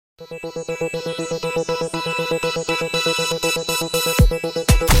Welcome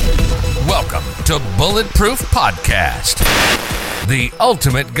to Bulletproof Podcast, the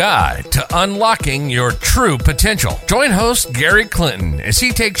ultimate guide to unlocking your true potential. Join host Gary Clinton as he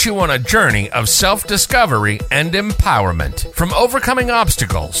takes you on a journey of self-discovery and empowerment. From overcoming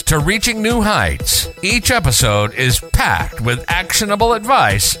obstacles to reaching new heights, each episode is packed with actionable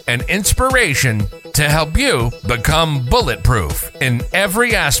advice and inspiration to help you become bulletproof in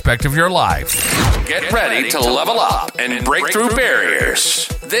every aspect of your life. Get ready to level up and break through barriers.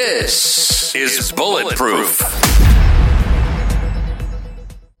 This is Bulletproof.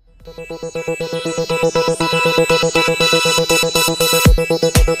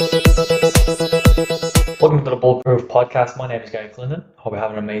 Welcome to the Bulletproof Podcast. My name is Gary Clinton. Hope you're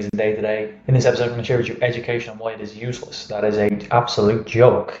having an amazing day today. In this episode, I'm going to share with you education and why it is useless. That is an absolute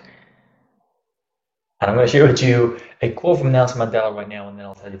joke. And I'm going to share with you a quote from Nelson Mandela right now, and then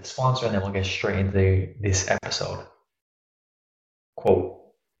I'll tell you the sponsor, and then we'll get straight into this episode. Quote,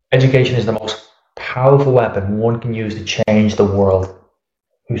 "Education is the most powerful weapon one can use to change the world."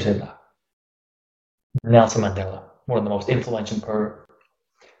 Who said that? Nelson Mandela, one of the most influential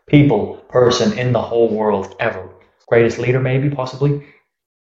person in the whole world ever. Greatest leader, maybe, possibly.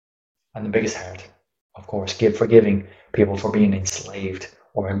 And the biggest heart, of course, forgiving people for being enslaved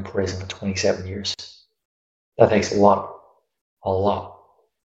or in prison for 27 years. That takes a lot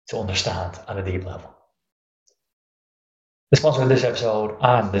to understand at a deep level. The sponsor of this episode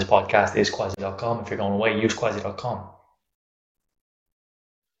and this podcast is Quasi.com. If you're going away, use Quasi.com.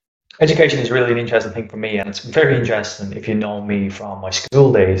 Education is really an interesting thing for me, and it's very interesting if you know me from my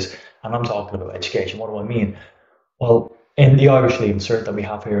school days, and I'm talking about education. What do I mean? Well, in the Irish Leaving Cert that we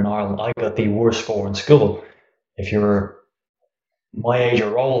have here in Ireland, I got the worst score in school. If you're my age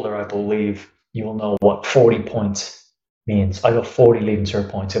or older, I believe you will know what 40 points means. I got 40 Leaving Cert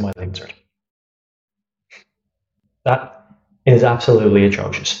points in my Leaving Cert. That is absolutely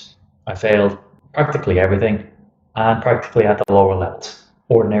atrocious. I failed practically everything, and practically at the lower levels,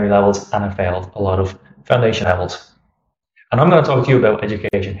 ordinary levels, and I failed a lot of foundation levels. And I'm going to talk to you about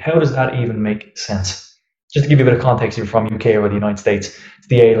education. How does that even make sense? Just to give you a bit of context, if you're from UK or the United States, it's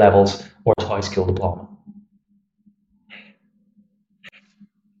the A levels or it's high school diploma.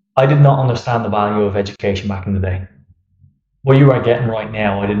 I did not understand the value of education back in the day. What you are getting right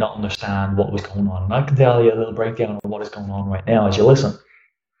now, I did not understand what was going on. And I can tell you a little breakdown of what is going on right now as you listen.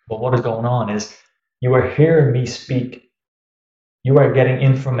 But what is going on is you are hearing me speak. You are getting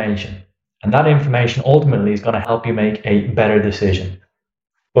information. And that information ultimately is going to help you make a better decision.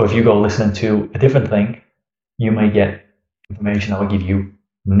 But if you go listening to a different thing, you may get information that will give you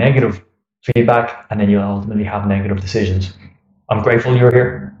negative feedback, and then you'll ultimately have negative decisions. I'm grateful you're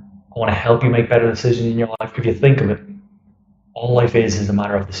here. I want to help you make better decisions in your life. If you think of it, all life is a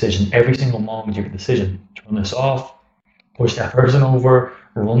matter of decision. Every single moment you have a decision. Turn this off, push that person over,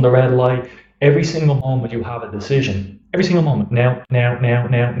 run the red light. Every single moment you have a decision. Every single moment. Now.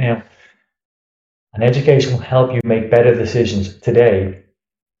 And education will help you make better decisions today,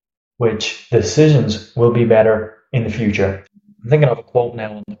 which decisions will be better in the future. I'm thinking of a quote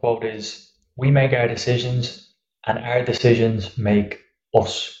now, and the quote is, "We make our decisions, and our decisions make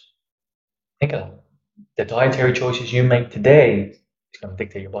us." Think of it. The dietary choices you make today is going to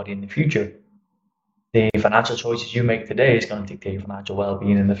dictate your body in the future. The financial choices you make today is going to dictate your financial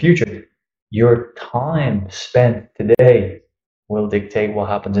well-being in the future. Your time spent today will dictate what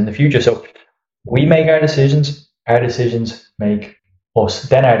happens in the future. So we make our decisions make us,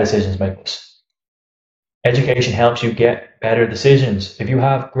 then our decisions make us. Education helps you get better decisions. If you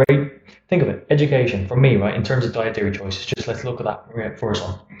have think of it, education, for me, right, in terms of dietary choices, just let's look at that first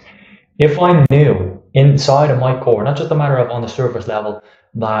one. If I knew inside of my core, not just a matter of on the surface level,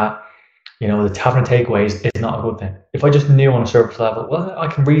 that the having takeaways is not a good thing. If I just knew on a surface level, well, I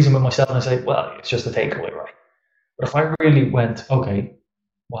can reason with myself and say, well, it's just a takeaway, right? But if I really went, okay,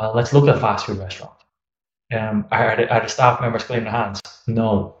 well, let's look at a fast food restaurant. Are the staff members cleaning their hands?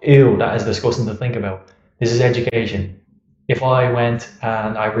 No. Ew, that is disgusting to think about. This is education. If I went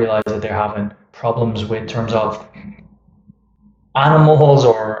and I realized that they're having problems in terms of animals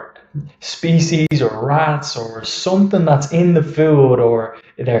or species or rats or something that's in the food, or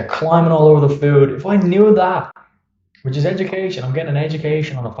they're climbing all over the food, if I knew that, which is education, I'm getting an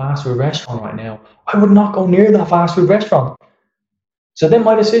education on a fast food restaurant right now, I would not go near that fast food restaurant. So then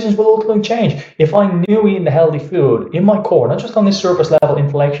my decisions will ultimately change. If I knew eating the healthy food in my core, not just on this surface level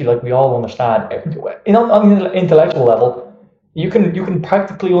intellectually, like we all understand, on the intellectual level, you can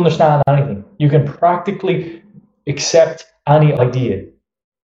practically understand anything. You can practically accept any idea.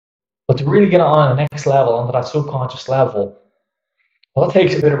 But to really get on the next level, onto that subconscious level, Well, it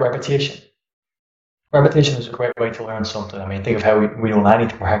takes a bit of repetition. Repetition is a great way to learn something. I mean, think of how we learn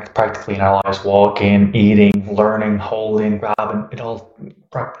anything practically in our lives: walking, eating, learning, holding, grabbing. It all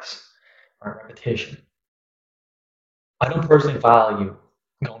practice, right? Repetition. I don't personally value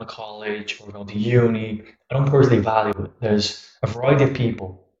going to college or going to uni. I don't personally value it. There's a variety of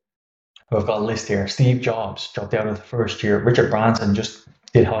people who I've got a list here. Steve Jobs dropped out of the first year. Richard Branson just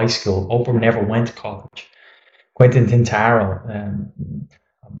did high school. Oprah never went to college. Quentin Tintaro,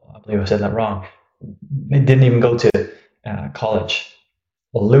 I believe I said that wrong, they didn't even go to college.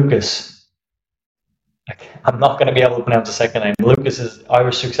 Well, Lucas, I'm not going to be able to pronounce the second name. Lucas's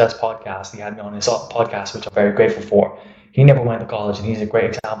Irish Success podcast, he had me on his podcast, which I'm very grateful for. He never went to college, and he's a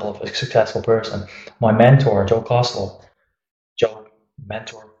great example of a successful person. My mentor, Joe Costello, Joseph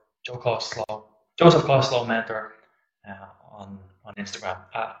Costello mentor on Instagram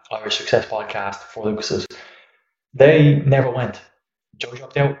at Irish Success Podcast for Lucas's. They never went. Joe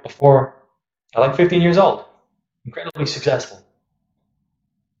dropped out before, like 15 years old. Incredibly successful.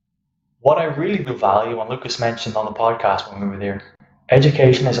 What I really do value, and Lucas mentioned on the podcast when we were there,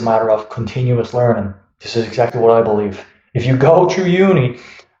 education is a matter of continuous learning. This is exactly what I believe. If you go through uni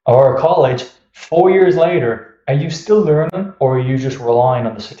or college 4 years later, are you still learning, or are you just relying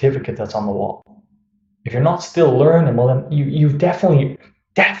on the certificate that's on the wall? If you're not still learning, well then you've definitely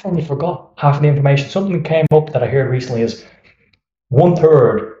forgot half of the information. Something that came up that I heard recently is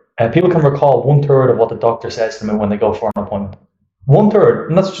 1/3. People can recall 1/3 of what the doctor says to them when they go for an appointment. 1/3,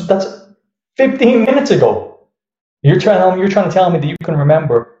 and that's 15 minutes ago. You're trying to tell me that you can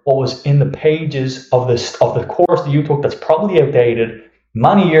remember what was in the pages of the course that you took that's probably outdated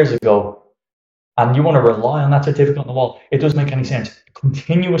many years ago, and you want to rely on that certificate on the wall. It doesn't make any sense.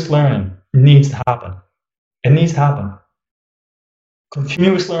 Continuous learning needs to happen. It needs to happen.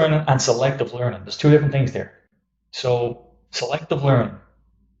 Continuous learning and selective learning. There's two different things there. So selective learning.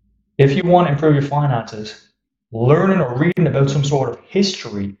 If you want to improve your finances, learning or reading about some sort of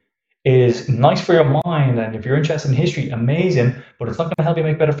history is nice for your mind, and if you're interested in history, amazing, but it's not going to help you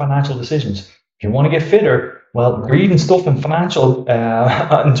make better financial decisions. If you want to get fitter, well, reading stuff in financial,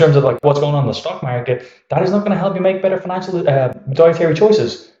 in terms of like what's going on in the stock market, that is not going to help you make better financial dietary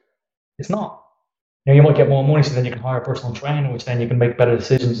choices. It's not. You might get more money, so then you can hire a personal trainer, which then you can make better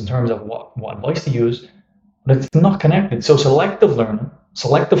decisions in terms of what advice to use, but it's not connected. So selective learning,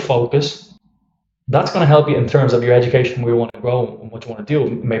 selective focus, that's going to help you in terms of your education, where you want to grow and what you want to do.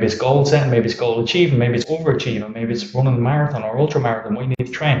 Maybe it's goal setting, maybe it's goal achieving, maybe it's overachieving, maybe it's running a marathon or ultra marathon, what you need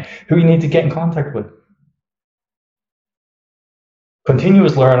to train, who you need to get in contact with.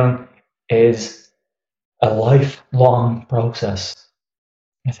 Continuous learning is a lifelong process.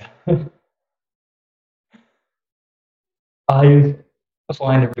 I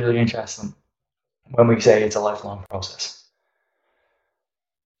find it really interesting when we say it's a lifelong process.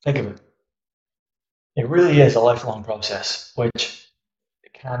 Think of it. It really is a lifelong process, which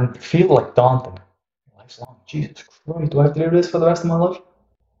can feel like daunting. Lifelong, Jesus Christ, do I have to do this for the rest of my life?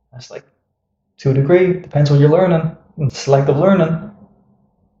 That's like, to a degree, depends what you're learning. And selective learning,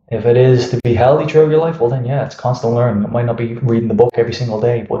 if it is to be healthy throughout your life, well then yeah, it's constant learning. It might not be reading the book every single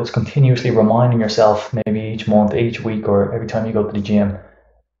day, but it's continuously reminding yourself, maybe each month, each week, or every time you go to the gym,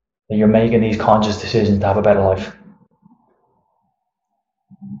 that you're making these conscious decisions to have a better life.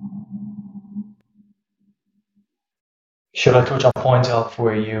 Should I touch on points of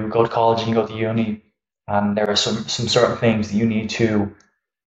where you go to college and you go to uni, and there are some certain things that you need to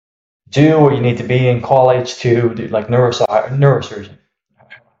do, or you need to be in college to do, like neurosurgeon?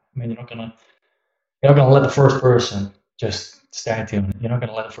 I mean, you're not gonna let the first person just start doing it. You're not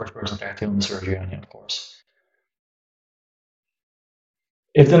gonna let the first person start doing the surgery on you, of course.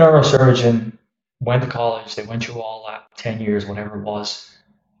 If the neurosurgeon went to college, they went through all that 10 years, whatever it was,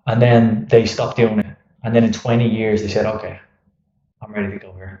 and then they stopped doing it, and then in 20 years they said, okay, I'm ready to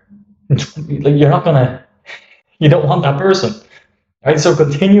go here. Like, you don't want that person, right? So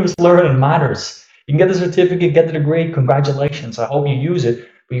continuous learning matters. You can get the certificate, get the degree, congratulations. I hope you use it,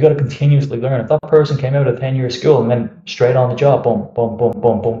 but you got to continuously learn. If that person came out of 10-year school and then straight on the job, boom, boom, boom,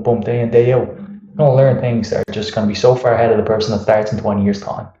 boom, boom, boom, day in, day out, you're going to learn things that are just going to be so far ahead of the person that starts in 20 years'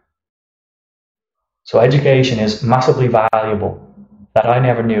 time. So education is massively valuable that I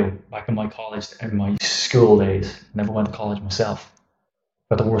never knew back in my college and my school days. Never went to college myself.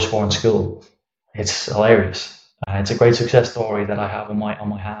 Got the worst score in school. It's hilarious. It's a great success story that I have on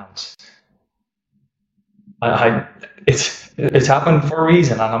my hands. It's happened for a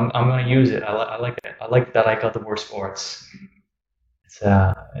reason, and I'm going to use it. I like it. I like that I got the worst score. It's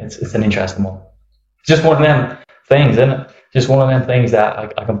an interesting one. It's just one of them things, isn't it? Just one of them things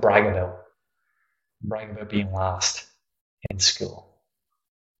that I can brag about. Brag about being last in school.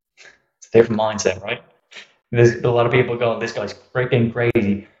 different mindset, right? There's a lot of people go, this guy's freaking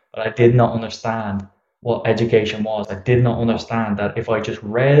crazy, but I did not understand what education was. I did not understand that if I just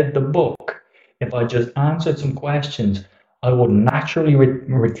read the book, if I just answered some questions, I would naturally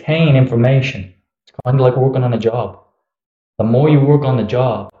retain information. It's kind of like working on a job. The more you work on the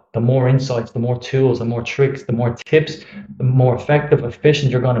job, the more insights, the more tools, the more tricks, the more tips, the more effective,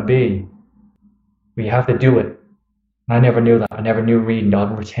 efficient you're going to be. But you have to do it. And I never knew that. I never knew reading.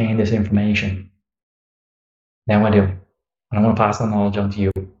 I'd retain this information. Now I do. And I want to pass the knowledge on to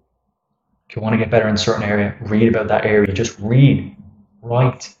you. If you want to get better in a certain area, read about that area. Just read,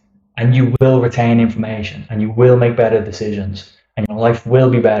 write, and you will retain information and you will make better decisions and your life will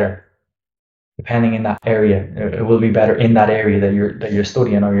be better depending in that area. It will be better in that area that you're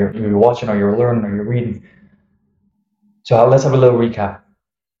studying or you're watching or you're learning or you're reading. So let's have a little recap.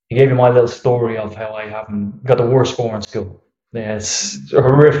 I gave you my little story of how I haven't got the worst score in school. It's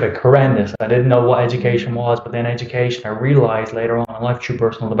horrific, horrendous. I didn't know what education was, but then education, I realized later on in life through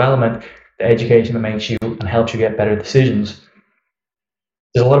personal development, the education that makes you and helps you get better decisions.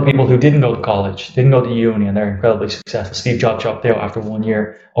 There's a lot of people who didn't go to college, didn't go to uni, and they're incredibly successful. Steve Jobs dropped out after 1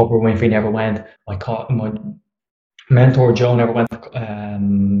 year. Oprah Winfrey never went. My mentor, Joe, never went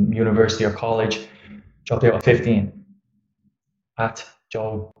to university or college. Dropped out at 15. At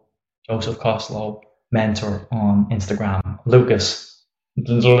Joseph Costello, mentor on Instagram. Lucas,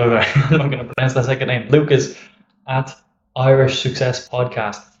 I'm not going to pronounce that second name. Lucas at Irish Success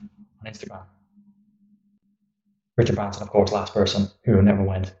Podcast on Instagram. Richard Branson, of course, last person who never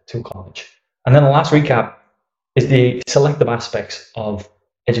went to college. And then the last recap is the selective aspects of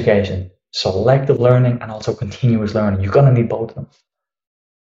education. Selective learning and also continuous learning. You're going to need both of them.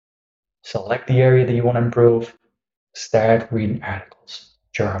 Select the area that you want to improve. Start reading articles,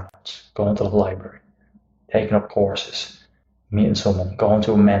 journals, going to the library, taking up courses, meeting someone, going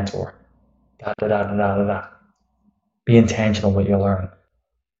to a mentor, Be intentional with your learning.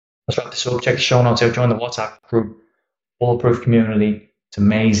 Let's wrap this up. Check the show notes out. Join the WhatsApp group, Bulletproof Community. It's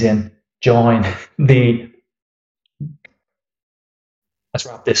amazing. Let's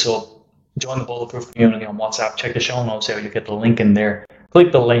wrap this up. Join the Bulletproof Community on WhatsApp. Check the show notes out. You get the link in there.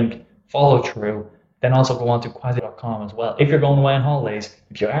 Click the link. Follow through. Then also go on to Quasi.com as well. If you're going away on holidays,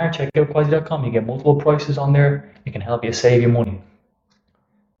 if you are, check out Quasi.com. You get multiple prices on there. It can help you save your money.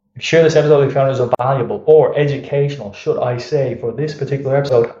 If you share this episode, if you found it as valuable or educational, should I say, for this particular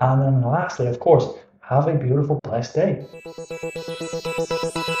episode. And then lastly, of course, have a beautiful, blessed day.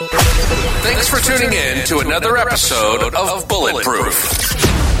 Thanks for tuning in to another episode of Bulletproof.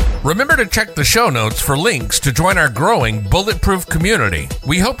 Remember to check the show notes for links to join our growing Bulletproof community.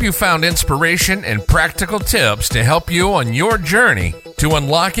 We hope you found inspiration and practical tips to help you on your journey to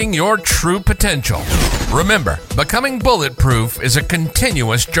unlocking your true potential. Remember, becoming bulletproof is a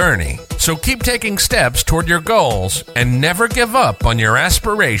continuous journey, so keep taking steps toward your goals and never give up on your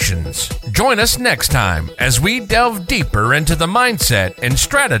aspirations. Join us next time as we delve deeper into the mindset and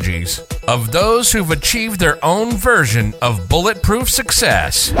strategies of those who've achieved their own version of bulletproof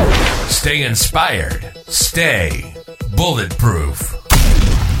success. Stay inspired. Stay bulletproof.